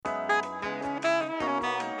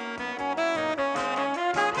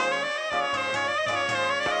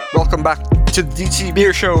Welcome back to the DC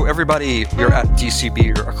Beer Show, everybody. We're at DC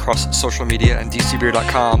Beer across social media and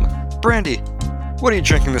dcbeer.com. Brandy, what are you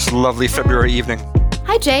drinking this lovely February evening?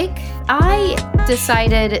 Hi, Jake. I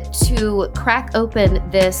decided to crack open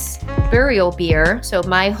this Burial beer. So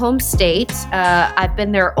my home state, I've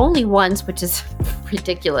been there only once, which is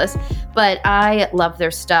ridiculous, but I love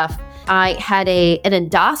their stuff. I had an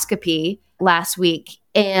endoscopy last week,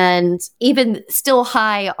 and even still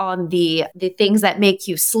high on the things that make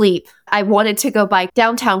you sleep, I wanted to go by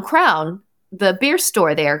Downtown Crown, the beer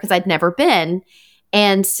store there, because I'd never been.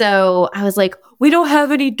 And so I was like, we don't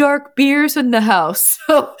have any dark beers in the house.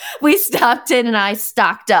 So we stopped in and I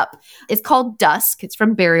stocked up. It's called Dusk. It's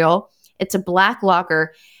from Burial. It's a black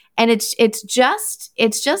lager. And it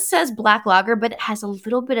just says black lager, but it has a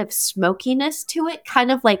little bit of smokiness to it,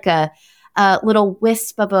 kind of like a little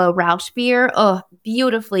wisp of a Rauch beer. Oh,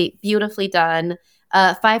 beautifully, beautifully done.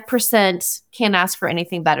 5%, can't ask for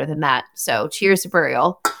anything better than that. So cheers to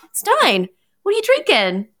Burial. Stein, what are you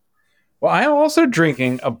drinking? Well, I am also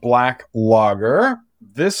drinking a black lager.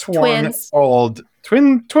 This one called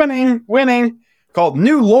winning, called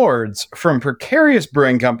New Lords from Precarious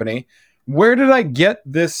Brewing Company. Where did I get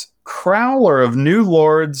this crowler of New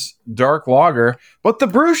Lords dark lager? But the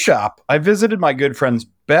brew shop. I visited my good friends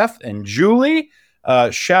Beth and Julie.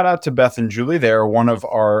 Shout out to Beth and Julie. They're one of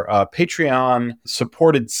our Patreon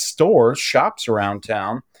supported shops around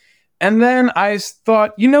town. And then I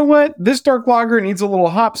thought, you know what? This dark lager needs a little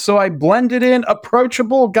hop. So I blended in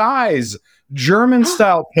Approachable Guys,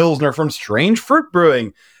 German-style Pilsner from Strange Fruit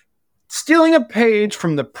Brewing. Stealing a page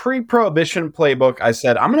from the pre-Prohibition playbook, I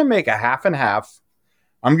said, I'm going to make a half and half.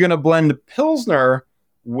 I'm going to blend Pilsner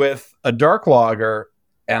with a dark lager,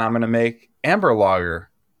 and I'm going to make Amber Lager.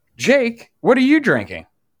 Jake, what are you drinking?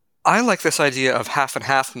 I like this idea of half and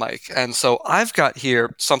half, Mike, and so I've got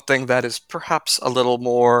here something that is perhaps a little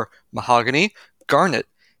more mahogany, Garnet.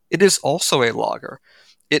 It is also a lager.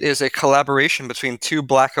 It is a collaboration between two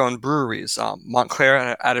black-owned breweries,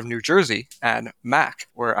 Montclair out of New Jersey and Mac,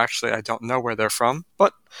 where actually I don't know where they're from,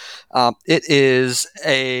 but it is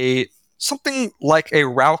something like a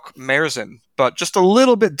Rauch Märzen, but just a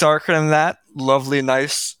little bit darker than that. Lovely,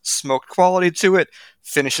 nice smoked quality to it.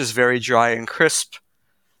 Finishes very dry and crisp.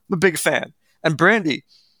 I'm a big fan. And Brandy,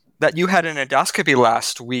 that you had an endoscopy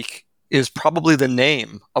last week is probably the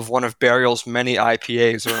name of one of Burial's many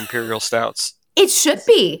IPAs or Imperial Stouts. It should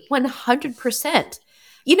be 100%.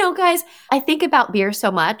 You know, guys, I think about beer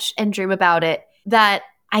so much and dream about it that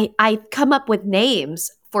I come up with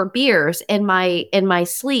names for beers in my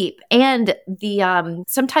sleep, and the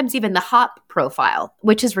sometimes even the hop profile,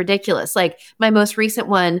 which is ridiculous. Like my most recent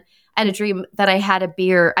one, I had a dream that I had a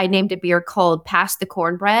beer. I named a beer called Pass the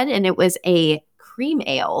Cornbread, and it was a cream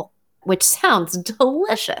ale, which sounds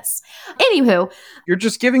delicious. Anywho. You're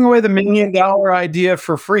just giving away the $1 million idea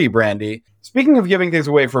for free, Brandy. Speaking of giving things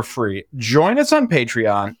away for free, join us on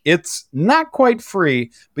Patreon. It's not quite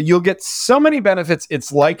free, but you'll get so many benefits,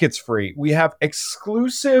 it's like it's free. We have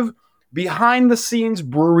exclusive behind-the-scenes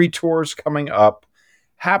brewery tours coming up,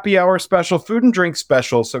 happy hour special, food and drink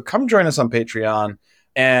special. So come join us on Patreon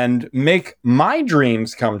and make my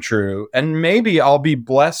dreams come true. And maybe I'll be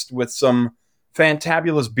blessed with some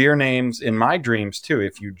fantabulous beer names in my dreams too,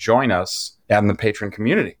 if you join us in the patron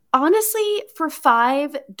community. Honestly, for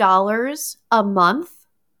 $5 a month,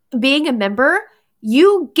 being a member,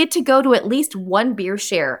 you get to go to at least one beer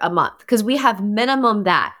share a month because we have minimum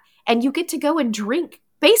that. And you get to go and drink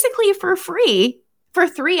basically for free for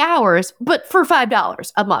 3 hours, but for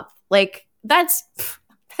 $5 a month. Like that's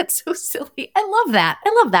so silly. I love that.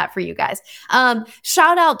 I love that for you guys.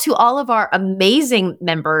 Shout out to all of our amazing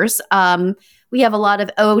members. We have a lot of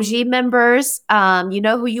OG members. You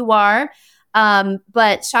know who you are.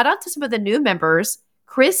 But shout out to some of the new members: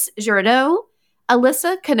 Chris Girardot,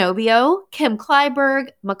 Alyssa Canobio, Kim Klyberg,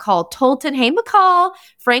 Mikahl Tolton. Hey, Mikahl.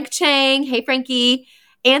 Frank Chang. Hey, Frankie.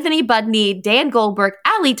 Anthony Budny, Dan Goldbeck,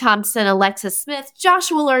 Ali Thompson, Alexis Smith,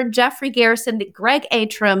 Joshua Learn, Jeffrey Garrison, Greg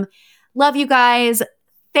Antrim. Love you guys.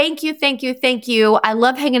 Thank you, thank you, thank you. I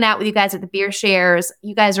love hanging out with you guys at the beer shares.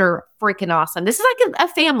 You guys are freaking awesome. This is like a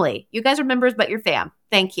family. You guys are members, but you're fam.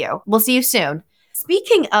 Thank you. We'll see you soon.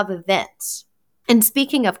 Speaking of events, and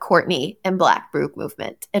speaking of Courtney and Black Brew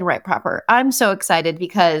Movement and Right Proper, I'm so excited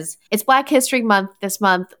because it's Black History Month this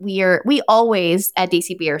month. We always at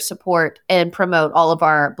DC Beer support and promote all of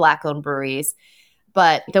our Black-owned breweries.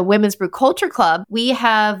 But the Women's Brew Culture Club, we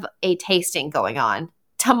have a tasting going on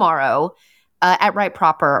tomorrow at Right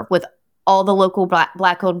Proper with all the local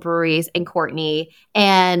Black-owned breweries in Courtney.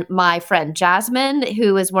 And my friend Jasmine,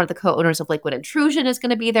 who is one of the co-owners of Liquid Intrusion, is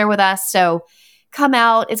going to be there with us. So Come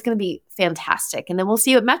out. It's going to be fantastic. And then we'll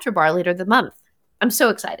see you at Metro Bar later the month. I'm so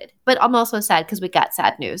excited. But I'm also sad because we got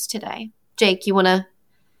sad news today. Jake, you wanna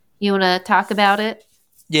talk about it?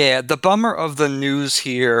 Yeah, the bummer of the news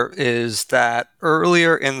here is that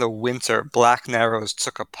earlier in the winter, Black Narrows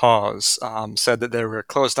took a pause, said that they were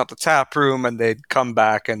closing up the tap room and they'd come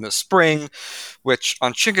back in the spring, which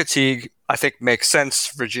on Chincoteague, I think makes sense.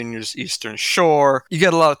 Virginia's Eastern Shore. You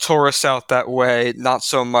get a lot of tourists out that way, not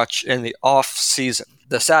so much in the off season.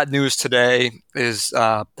 The sad news today is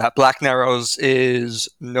that Black Narrows is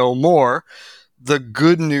no more. The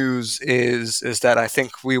good news is that I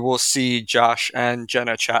think we will see Josh and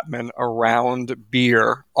Jenna Chapman around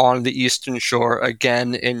beer on the Eastern Shore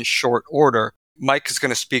again in short order. Mike is going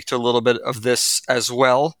to speak to a little bit of this as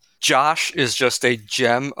well. Josh is just a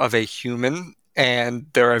gem of a human, and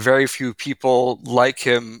there are very few people like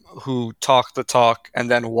him who talk the talk and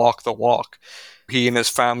then walk the walk. He and his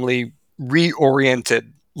family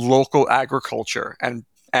reoriented local agriculture and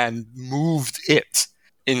moved it,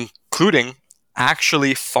 including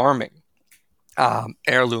actually farming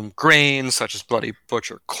heirloom grains such as Bloody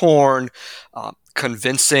Butcher corn,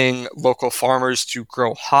 convincing local farmers to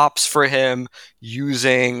grow hops for him,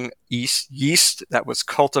 using yeast that was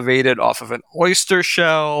cultivated off of an oyster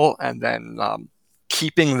shell, and then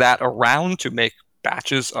keeping that around to make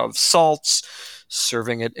batches of salts,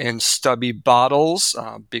 serving it in stubby bottles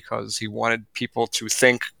because he wanted people to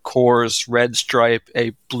think Coors Red Stripe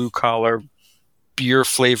a blue-collar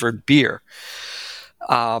beer-flavored beer.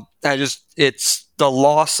 It's the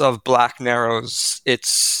loss of Black Narrows.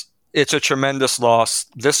 It's a tremendous loss.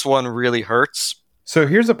 This one really hurts. So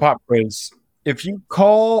here's a pop quiz. If you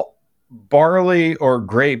call barley or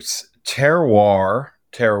grapes terroir,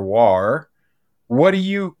 what do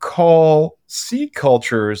you call seed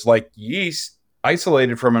cultures like yeast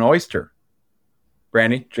isolated from an oyster?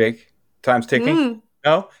 Brandy, Jake, time's ticking.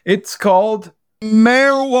 No, it's called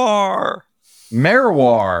Merroir.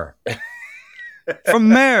 Merroir. From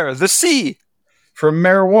Mer, the sea. From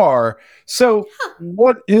Merroir. So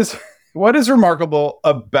what is remarkable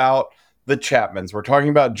about the Chapmans? We're talking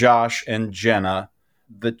about Josh and Jenna.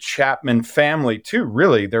 The Chapman family, too,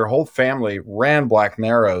 really, their whole family ran Black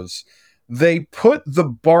Narrows. They put the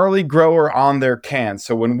barley grower on their can.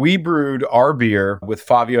 So when we brewed our beer with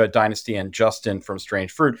Fabio at Dynasty and Justin from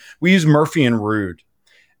Strange Fruit, we used Murphy and Rood.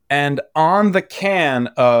 And on the can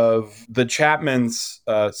of the Chapman's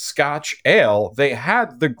Scotch Ale, they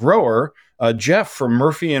had the grower, Jeff from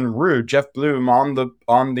Murphy and Rood, Jeff Bloom, on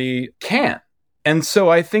the can. And so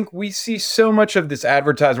I think we see so much of this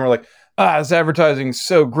advertising. We're like, this advertising's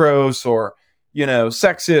so gross, or,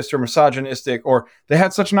 sexist or misogynistic, or they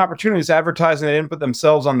had such an opportunity to advertise and they didn't put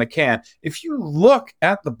themselves on the can. If you look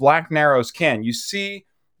at the Black Narrows can, you see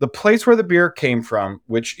the place where the beer came from,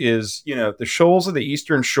 which is, the shoals of the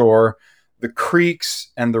Eastern Shore, the creeks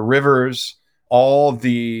and the rivers, all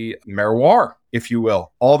the merroir, if you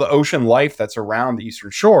will, all the ocean life that's around the Eastern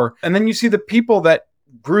Shore. And then you see the people that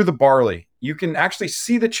brew the barley. You can actually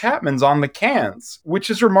see the Chapmans on the cans, which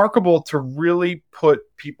is remarkable to really put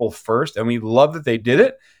people first. And we love that they did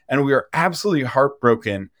it. And we are absolutely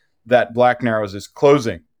heartbroken that Black Narrows is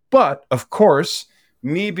closing. But, of course,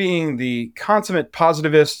 me being the consummate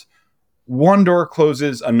positivist, one door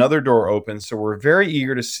closes, another door opens. So we're very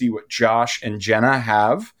eager to see what Josh and Jenna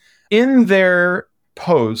have. In their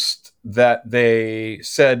post that they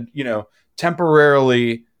said,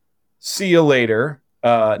 temporarily, see you later,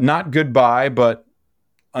 not goodbye, but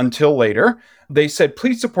until later, they said,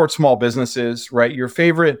 please support small businesses, right? Your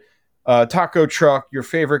favorite taco truck, your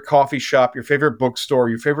favorite coffee shop, your favorite bookstore,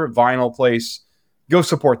 your favorite vinyl place, go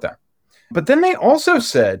support them. But then they also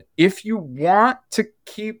said, if you want to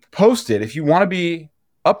keep posted, if you want to be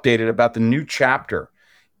updated about the new chapter,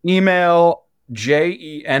 email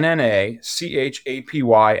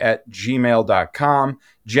jennachapy@gmail.com.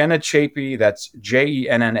 Jenna Chapy, that's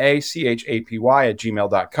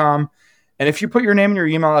jennachapy@gmail.com. And if you put your name and your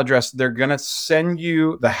email address, they're going to send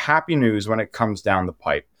you the happy news when it comes down the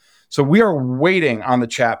pipe. So we are waiting on the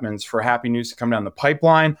Chapmans for happy news to come down the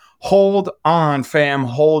pipeline. Hold on, fam.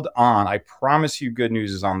 Hold on. I promise you good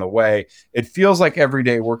news is on the way. It feels like every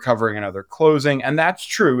day we're covering another closing, and that's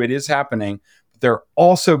true. It is happening. But there are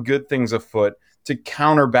also good things afoot to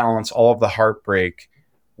counterbalance all of the heartbreak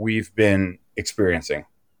we've been experiencing.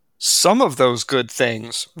 Some of those good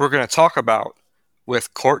things we're going to talk about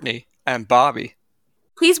with Courtney and Bobby.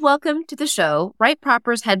 Please welcome to the show Right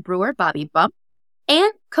Proper's head brewer, Bobby Bump,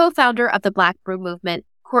 and co-founder of the Black Brew Movement,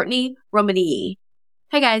 Courtney Rominiyi.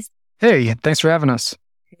 Hey, guys. Hey, thanks for having us.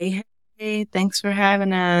 Hey, thanks for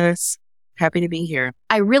having us. Happy to be here.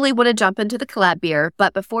 I really want to jump into the collab beer,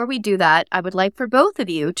 but before we do that, I would like for both of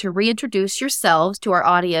you to reintroduce yourselves to our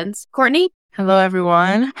audience. Courtney? Hello,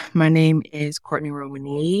 everyone. My name is Courtney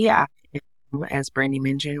Rominiyi. I am, as Brandy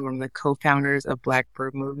mentioned, one of the co-founders of Black Brew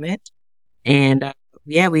Movement. And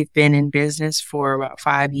we've been in business for about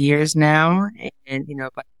 5 years now. And,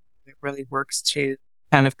 but it really works to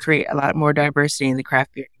kind of create a lot more diversity in the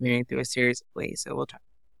craft beer community through a series of ways. So we'll talk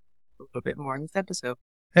a little bit more in this episode.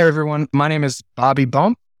 Hey, everyone. My name is Bobby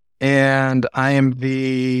Bump, and I am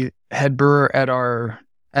the head brewer at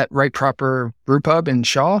Right Proper Brew Pub in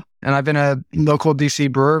Shaw. And I've been a local DC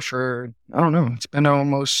brewer for, it's been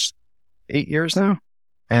almost 8 years now.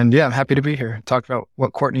 And yeah, I'm happy to be here. Talk about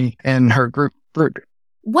what Courtney and her group brewed.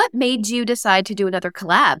 What made you decide to do another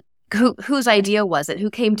collab? Whose idea was it? Who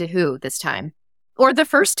came to who this time? Or the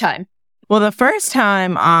first time? Well, the first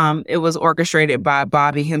time, it was orchestrated by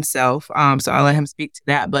Bobby himself. So I'll let him speak to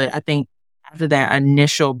that. But I think after that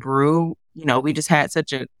initial brew, we just had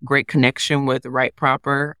such a great connection with Right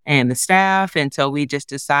Proper and the staff. And so we just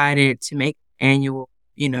decided to make annual,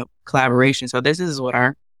 collaboration. So this is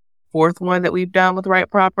our fourth one that we've done with Right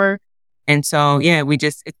Proper. And so, we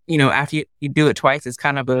just, after you do it twice, it's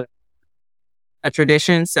kind of a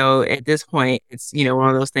tradition. So at this point, it's, one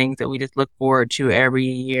of those things that we just look forward to every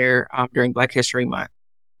year during Black History Month.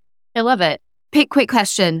 I love it. Quick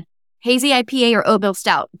question. Hazy IPA or oatmeal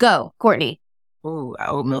stout? Go, Courtney. Ooh,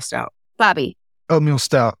 oatmeal stout. Bobby. Oatmeal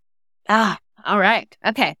stout. Ah, all right.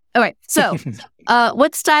 Okay. All right. So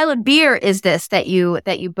what style of beer is this that you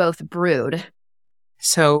both brewed?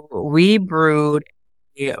 So we brewed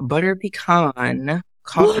a butter pecan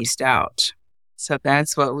coffee stout. So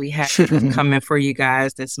that's what we have coming for you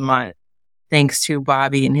guys this month. Thanks to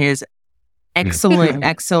Bobby and his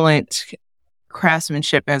excellent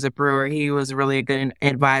craftsmanship as a brewer. He was really a good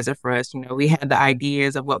advisor for us. We had the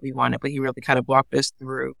ideas of what we wanted, but he really kind of walked us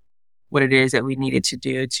through what it is that we needed to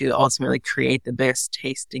do to ultimately create the best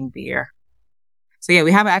tasting beer. So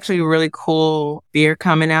we have actually a really cool beer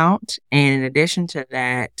coming out. And in addition to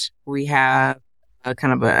that, we have a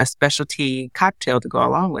kind of a specialty cocktail to go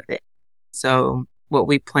along with it. So what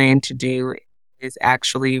we plan to do is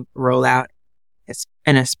actually roll out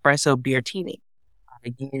an espresso beer-tini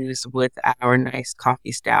used with our nice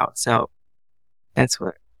coffee stout. So that's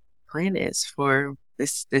what the plan is for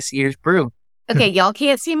this year's brew. Okay, y'all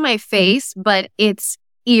can't see my face, but it's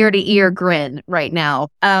ear to ear grin right now.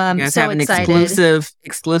 You guys so have an excited.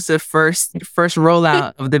 exclusive first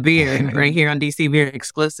rollout of the beer right here on DC Beer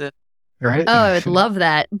exclusive. Right? Oh, I would love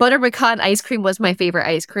that. Butter pecan ice cream was my favorite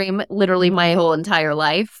ice cream, literally my whole entire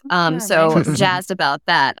life. So jazzed about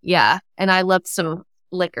that. Yeah, and I loved some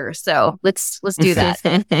liquor, so let's do that.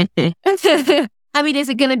 I mean, is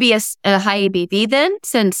it going to be a high ABV then?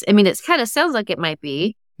 Since it kind of sounds like it might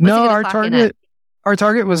be. No, our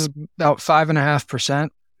target was about 5.5%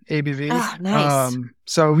 ABV. Oh, nice.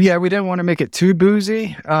 So we didn't want to make it too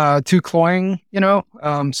boozy, too cloying,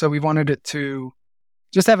 so we wanted it to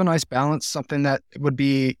just have a nice balance, something that would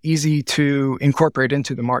be easy to incorporate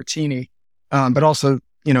into the martini, but also,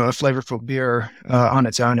 a flavorful beer on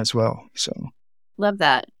its own as well. So Love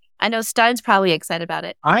that. I know Stein's probably excited about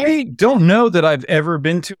it. I don't know that I've ever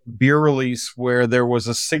been to a beer release where there was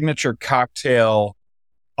a signature cocktail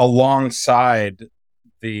alongside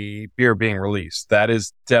the beer being released. That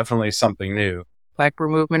is definitely something new. Black Brew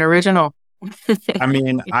Movement original. I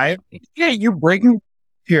mean, you're breaking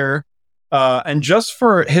here. And just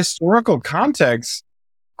for historical context,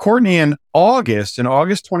 Courtney, in August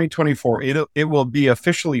 2024, it will be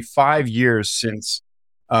officially 5 years since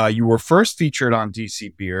you were first featured on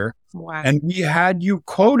DC Beer. Wow. And we had you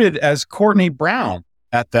quoted as Courtney Brown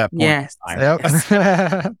at that point. Yes.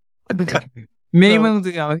 Yep. Many moons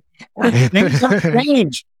ago. Things have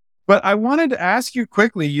changed. But I wanted to ask you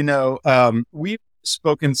quickly, we've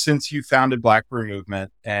spoken since you founded Black Brew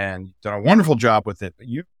Movement and you've done a wonderful job with it. But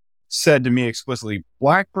you said to me explicitly,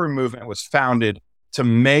 Black Brew Movement was founded to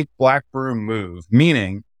make Black Brew move,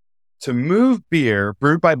 meaning to move beer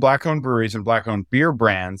brewed by Black-owned breweries and Black-owned beer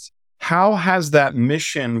brands. How has that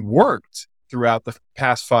mission worked throughout the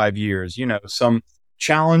past 5 years? Some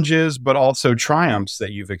challenges, but also triumphs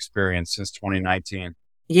that you've experienced since 2019.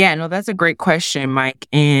 Yeah, no, that's a great question, Mike.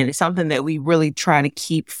 And it's something that we really try to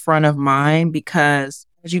keep front of mind because,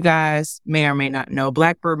 as you guys may or may not know,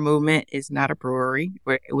 Black Brew Movement is not a brewery.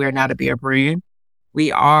 We're not a beer brand.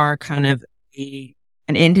 We are kind of an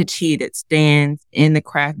entity that stands in the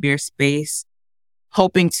craft beer space,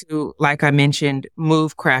 hoping to, like I mentioned,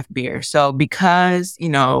 move craft beer. So because,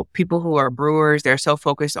 people who are brewers, they're so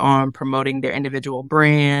focused on promoting their individual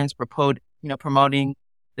brands, promoting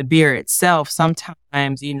the beer itself.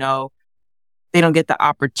 Sometimes, they don't get the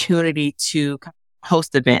opportunity to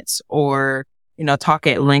host events or, talk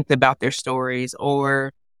at length about their stories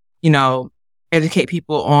or, educate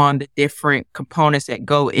people on the different components that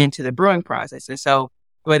go into the brewing process. And so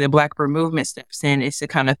the way the Black Brew Movement steps in is to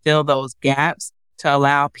kind of fill those gaps to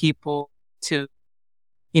allow people to,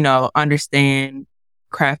 understand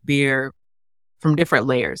craft beer from different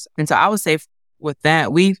layers. And so I would say with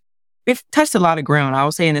that, we've touched a lot of ground. I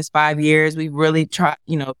would say in this 5 years, we've really tried,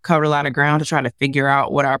 covered a lot of ground to try to figure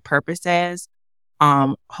out what our purpose is,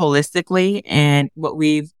 holistically. And what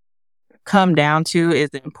we've come down to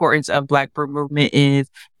is the importance of Black Brew Movement is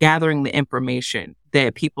gathering the information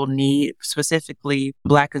that people need, specifically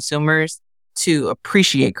Black consumers, to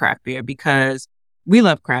appreciate craft beer, because we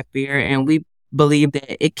love craft beer and we believe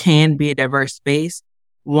that it can be a diverse space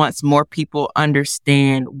once more people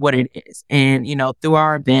understand what it is. And, through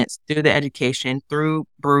our events, through the education, through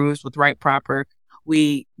Brews with Right Proper,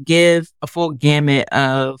 we give a full gamut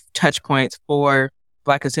of touch points for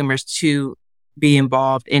Black consumers to be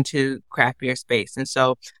involved into craft beer space. And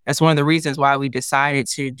so that's one of the reasons why we decided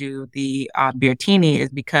to do the beer-tini, is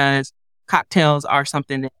because cocktails are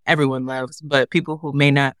something that everyone loves, but people who may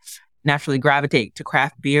not naturally gravitate to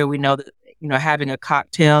craft beer, we know that, having a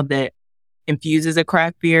cocktail that infuses a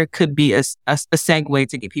craft beer could be a segue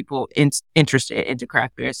to get people interested into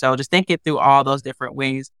craft beer. So just thinking through all those different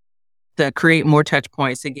ways to create more touch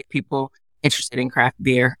points to get people interested in craft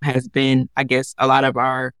beer has been, I guess, a lot of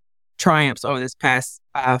our triumphs over this past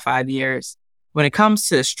 5 years. When it comes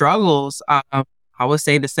to struggles, I would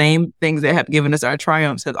say the same things that have given us our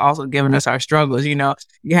triumphs have also given us our struggles.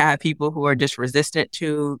 You have people who are just resistant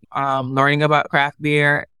to learning about craft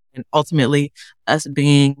beer, and ultimately us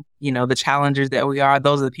being, the challengers that we are,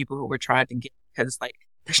 those are the people who we're trying to get, because it's like,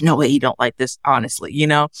 there's no way you don't like this, honestly,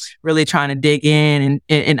 really trying to dig in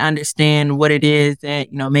and understand what it is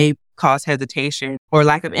that, may cause hesitation or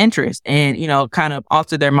lack of interest, and, kind of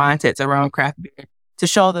alter their mindsets around craft beer to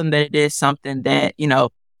show them that it is something that,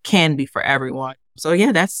 can be for everyone. So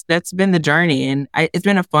yeah, that's been the journey, and it's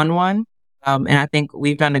been a fun one. And I think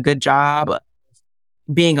we've done a good job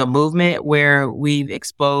being a movement where we've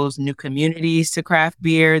exposed new communities to craft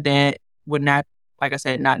beer that would not, like I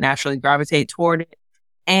said, not naturally gravitate toward it,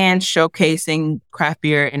 and showcasing craft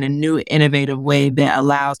beer in a new, innovative way that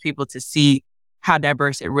allows people to see how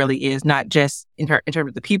diverse it really is, not just in terms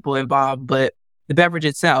of the people involved, but the beverage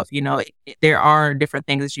itself. There are different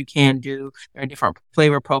things that you can do. There are different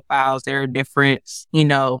flavor profiles. There are different,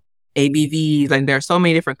 ABVs. Like, there are so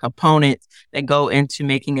many different components that go into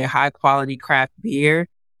making a high quality craft beer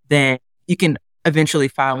that you can eventually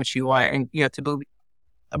find what you want. And, to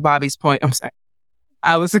Bobby's point, I'm sorry,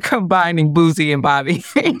 I was combining boozy and Bobby.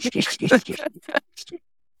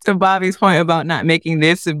 To Bobby's point about not making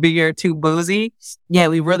this beer too boozy. Yeah,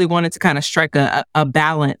 we really wanted to kind of strike a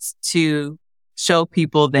balance to show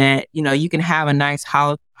people that, you can have a nice,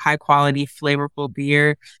 high quality, flavorful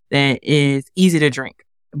beer that is easy to drink.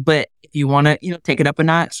 But if you want to, take it up a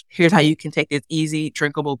notch, here's how you can take this easy,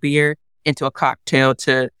 drinkable beer into a cocktail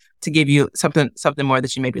to give you something more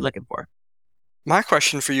that you may be looking for. My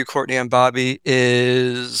question for you, Courtney and Bobby,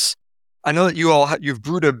 is I know that you've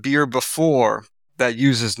brewed a beer before that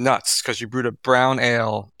uses nuts, because you brewed a brown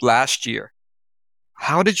ale last year.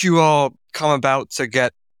 How did you all come about to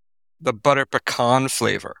get the butter pecan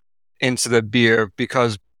flavor into the beer?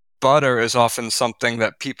 Because butter is often something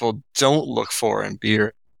that people don't look for in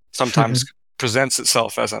beer. Sometimes presents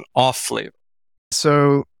itself as an off flavor.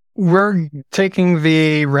 So we're taking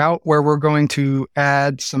the route where we're going to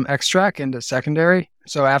add some extract into secondary.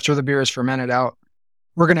 So after the beer is fermented out,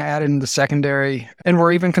 we're going to add it into secondary. And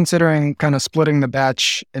we're even considering kind of splitting the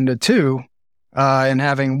batch into two and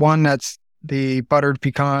having one that's the buttered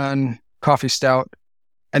pecan coffee stout.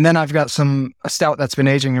 And then I've got a stout that's been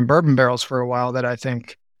aging in bourbon barrels for a while that I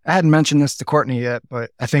think, I hadn't mentioned this to Courtney yet,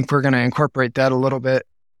 but I think we're going to incorporate that a little bit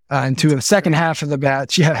into the second half of the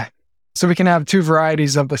batch. Yeah. So we can have two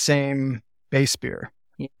varieties of the same base beer.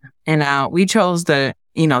 Yeah. And we chose to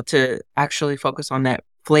actually focus on that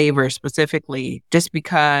flavor specifically, just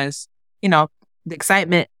because, the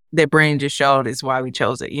excitement that Brandy just showed is why we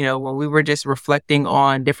chose it. When we were just reflecting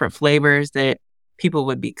on different flavors that people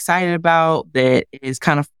would be excited about, that is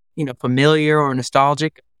kind of, familiar or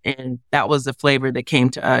nostalgic. And that was the flavor that came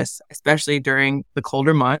to us, especially during the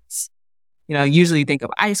colder months. Usually you think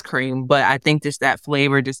of ice cream, but I think just that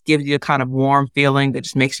flavor just gives you a kind of warm feeling that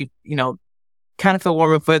just makes you, kind of feel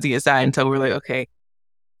warm and fuzzy inside, until we're like, okay,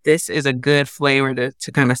 this is a good flavor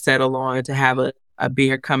to kind of settle on, to have a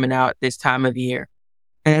beer coming out this time of year.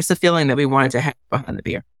 And it's the feeling that we wanted to have behind the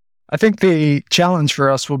beer. I think the challenge for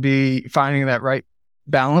us will be finding that right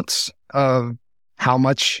balance of how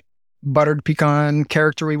much buttered pecan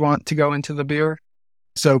character we want to go into the beer.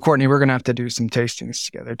 So, Courtney, we're going to have to do some tastings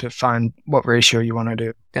together to find what ratio you want to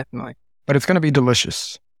do. Definitely. But it's going to be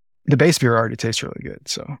delicious. The base beer already tastes really good.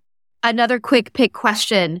 So, another quick pick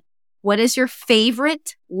question. What is your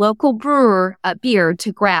favorite local brewer beer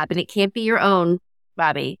to grab? And it can't be your own,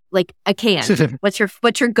 Bobby, like a can. What's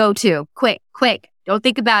your go-to? Quick. Don't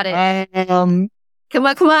think about it. Come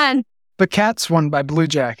on. The Cats one by Blue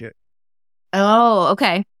Jacket. Oh,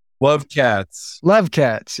 okay. Love cats.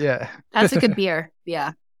 Yeah. That's a good beer.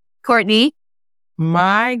 Yeah. Courtney?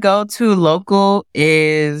 My go-to local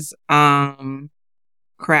is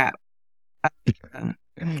crap.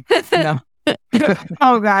 No.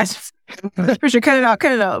 Oh gosh. For sure, cut it out.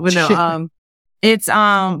 But no, it's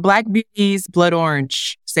Black Beauty's Blood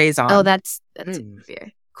Orange Saison. Oh, that's a good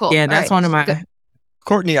beer. Cool. Yeah, that's one of my. Good.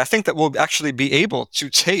 Courtney, I think that we'll actually be able to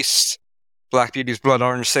taste Black Beauty's Blood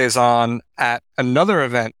Orange Saison at another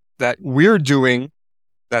event that we're doing.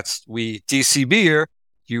 That's we DC Beer,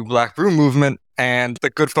 you Black Brew Movement, and the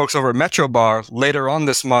good folks over at Metro Bar later on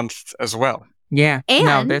this month as well. Yeah.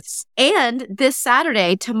 And this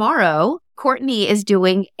Saturday, tomorrow, Courtney is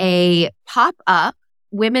doing a pop-up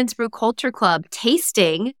Women's Brew Culture Club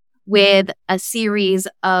tasting with a series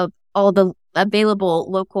of all the available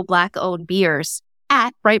local Black-owned beers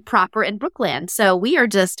at Right Proper in Brookland. So we're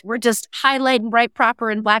just highlighting Right Proper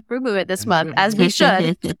and Black Brew Movement this month, as we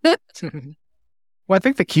should. Well, I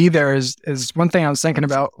think the key there is one thing I was thinking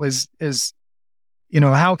about is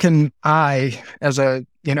how can I, as a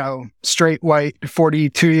straight white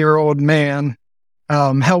 42-year-old man,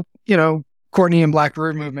 help Courtney and Black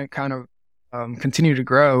Brew Movement kind of continue to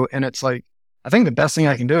grow. And it's like, I think the best thing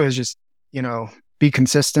I can do is just be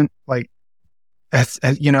consistent,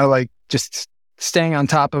 just staying on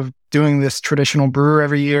top of doing this traditional brew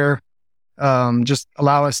every year. Just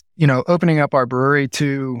allow us, opening up our brewery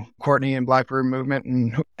to Courtney and Black Brew Movement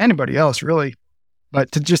and anybody else really.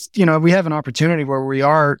 But to just, we have an opportunity where we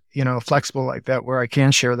are, flexible like that, where I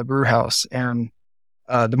can share the brew house. And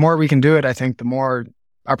the more we can do it, I think the more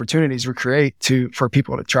opportunities we create for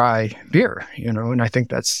people to try beer, and I think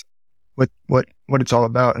that's what it's all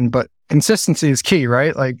about. But consistency is key,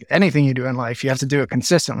 right? Like anything you do in life, you have to do it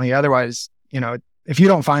consistently. Otherwise, if you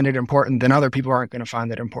don't find it important, then other people aren't going to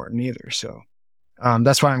find it important either. So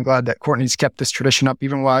that's why I'm glad that Courtney's kept this tradition up.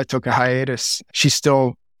 Even while I took a hiatus, she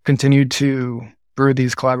still continued to brew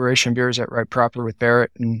these collaboration beers at Right Proper with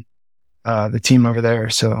Barrett and the team over there.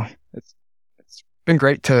 So it's been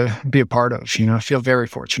great to be a part of. I feel very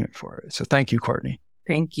fortunate for it. So thank you, Courtney.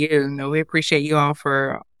 Thank you. No, we appreciate you all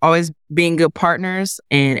for always being good partners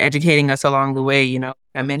and educating us along the way.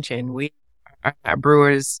 I mentioned we are not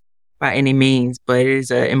brewers by any means, but it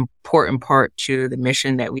is an important part to the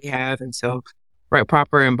mission that we have. And so Right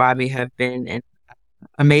Proper and Bobby have been an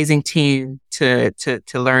amazing team to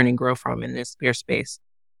learn and grow from in this beer space.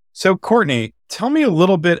 So Courtney, tell me a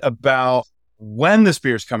little bit about when this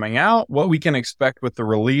beer is coming out, what we can expect with the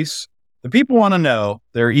release. The people want to know,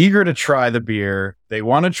 they're eager to try the beer. They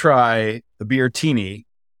want to try the beer-tini.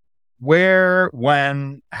 Where,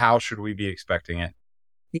 when, how should we be expecting it?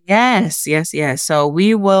 Yes. So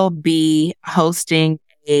we will be hosting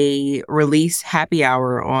a release happy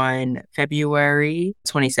hour on February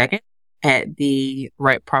 22nd at the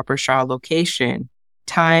Right Proper Shaw location.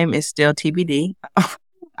 Time is still TBD.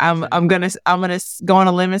 I'm gonna go on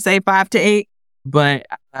a limb and say 5 to 8, but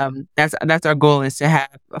that's our goal, is to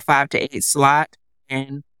have a 5 to 8 slot,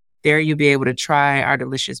 and there you'll be able to try our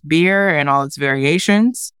delicious beer and all its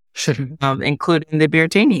variations, including the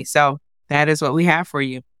beer-tini. So that is what we have for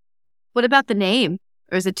you. What about the name?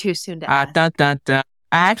 Or is it too soon to ask? I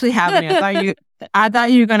actually haven't. I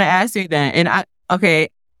thought you were gonna ask me that, and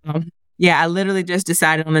I literally just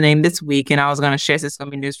decided on the name this week, and I was gonna share this. It's gonna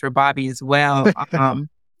be news for Bobby as well.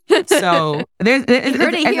 So there's you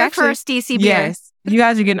heard it here first, DC Beer. Yes, you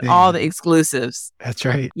guys are getting all the exclusives. That's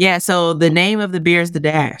right. Yeah. So the name of the beer is The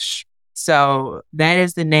Dash. So that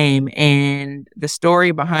is the name, and the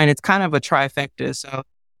story behind it's kind of a trifecta. So,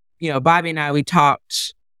 Bobby and I, we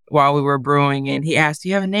talked while we were brewing, and he asked, "Do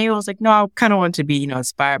you have a name?" I was like, "No, I kind of want to be,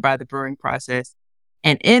 inspired by the brewing process."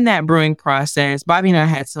 And in that brewing process, Bobby and I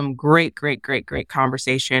had some great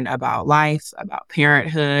conversation about life, about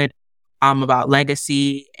parenthood, about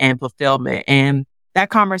legacy and fulfillment. And that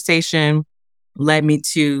conversation led me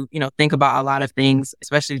to, think about a lot of things,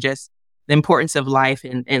 especially just the importance of life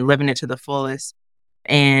and living it to the fullest.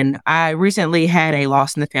 And I recently had a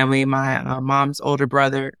loss in the family. My mom's older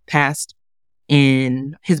brother passed,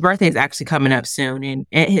 and his birthday is actually coming up soon. And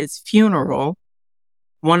at his funeral,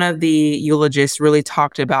 one of the eulogists really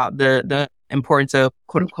talked about the importance of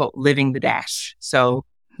quote unquote living the dash. So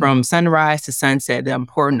from sunrise to sunset, the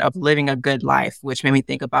importance of living a good life, which made me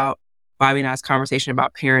think about Bobby and I's conversation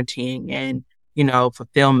about parenting and,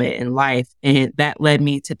 fulfillment in life. And that led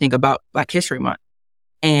me to think about Black History Month.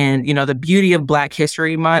 And, the beauty of Black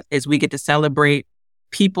History Month is we get to celebrate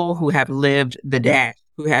people who have lived the dash,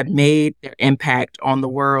 who have made their impact on the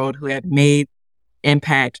world, who have made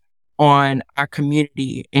impact on our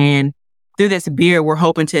community. And through this beer, we're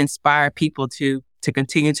hoping to inspire people to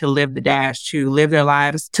continue to live the dash, to live their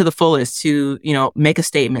lives to the fullest, to, make a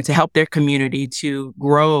statement, to help their community, to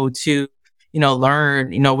grow, to,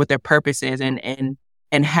 learn, what their purpose is and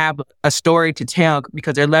have a story to tell,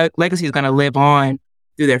 because their legacy is going to live on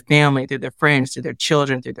through their family, through their friends, through their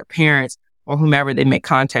children, through their parents, or whomever they make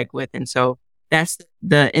contact with. And so that's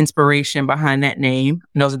the inspiration behind that name.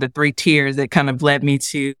 And those are the 3 tiers that kind of led me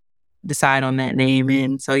to decide on that name.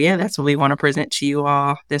 And so, yeah, that's what we want to present to you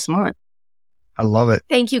all this month. I love it.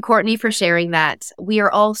 Thank you, Courtney, for sharing that. We are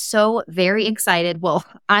all so very excited. Well,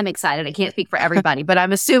 I'm excited. I can't speak for everybody, but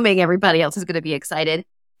I'm assuming everybody else is going to be excited.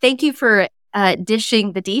 Thank you for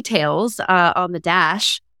dishing the details on the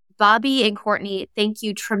dash. Bobby and Courtney, thank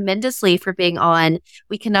you tremendously for being on.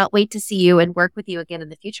 We cannot wait to see you and work with you again in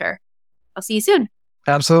the future. I'll see you soon.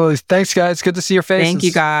 Absolutely. Thanks, guys. Good to see your faces. Thank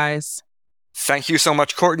you, guys. Thank you so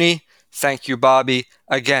much, Courtney. Thank you, Bobby.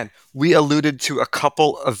 Again, we alluded to a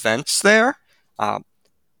couple events there.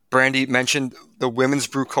 Brandy mentioned the Women's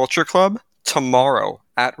Brew Culture Club tomorrow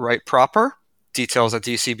at Right Proper. Details at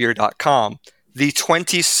dcbeer.com. The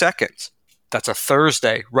 22nd, that's a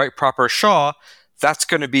Thursday, Right Proper Shaw. That's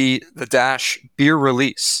going to be the Dash beer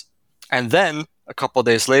release. And then a couple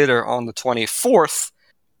days later on the 24th,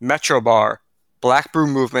 Metro Bar, Black Brew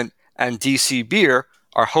Movement, and DC Beer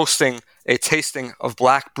are hosting a tasting of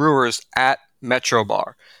Black Brewers at Metro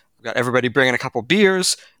Bar. We've got everybody bringing a couple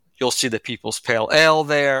beers. You'll see the People's Pale Ale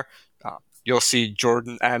there. You'll see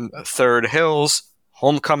Jordan and Third Hills,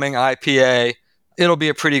 Homecoming IPA. It'll be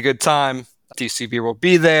a pretty good time. DC Beer will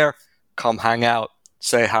be there. Come hang out.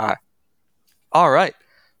 Say hi. All right.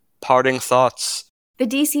 Parting thoughts. The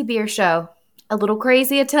DC Beer Show. A little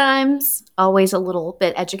crazy at times, always a little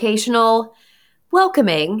bit educational,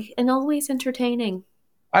 welcoming, and always entertaining.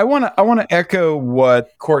 I want to echo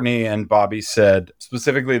what Courtney and Bobby said,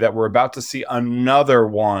 specifically that we're about to see another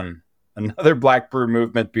Black Brew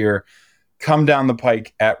Movement beer come down the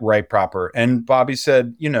pike at Right Proper. And Bobby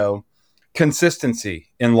said, consistency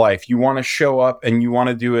in life. You want to show up and you want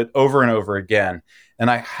to do it over and over again. And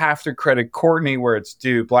I have to credit Courtney where it's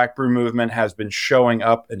due. Black Brew Movement has been showing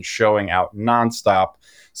up and showing out nonstop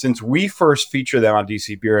since we first featured them on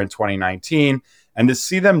DC Beer in 2019. And to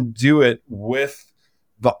see them do it with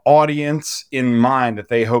the audience in mind that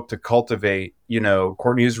they hope to cultivate,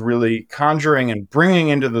 Courtney is really conjuring and bringing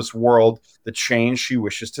into this world the change she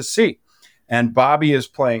wishes to see. And Bobby is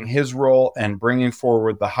playing his role and bringing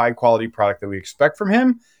forward the high quality product that we expect from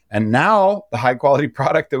him. And now the high quality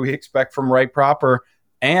product that we expect from Right Proper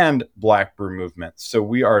and Black Brew Movement. So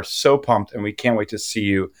we are so pumped and we can't wait to see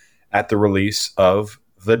you at the release of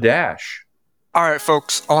The Dash. All right,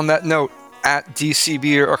 folks, on that note, at DC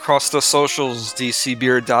Beer across the socials,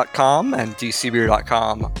 dcbeer.com and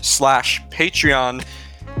dcbeer.com/Patreon.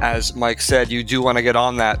 As Mike said, you do want to get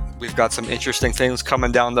on that. We've got some interesting things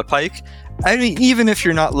coming down the pike. I mean, even if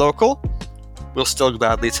you're not local, we'll still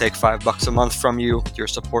gladly take $5 a month from you. Your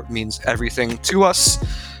support means everything to us.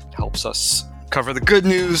 It helps us cover the good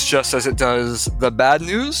news just as it does the bad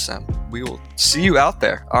news. And we will see you out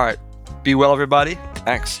there. All right. Be well, everybody.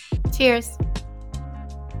 Thanks. Cheers.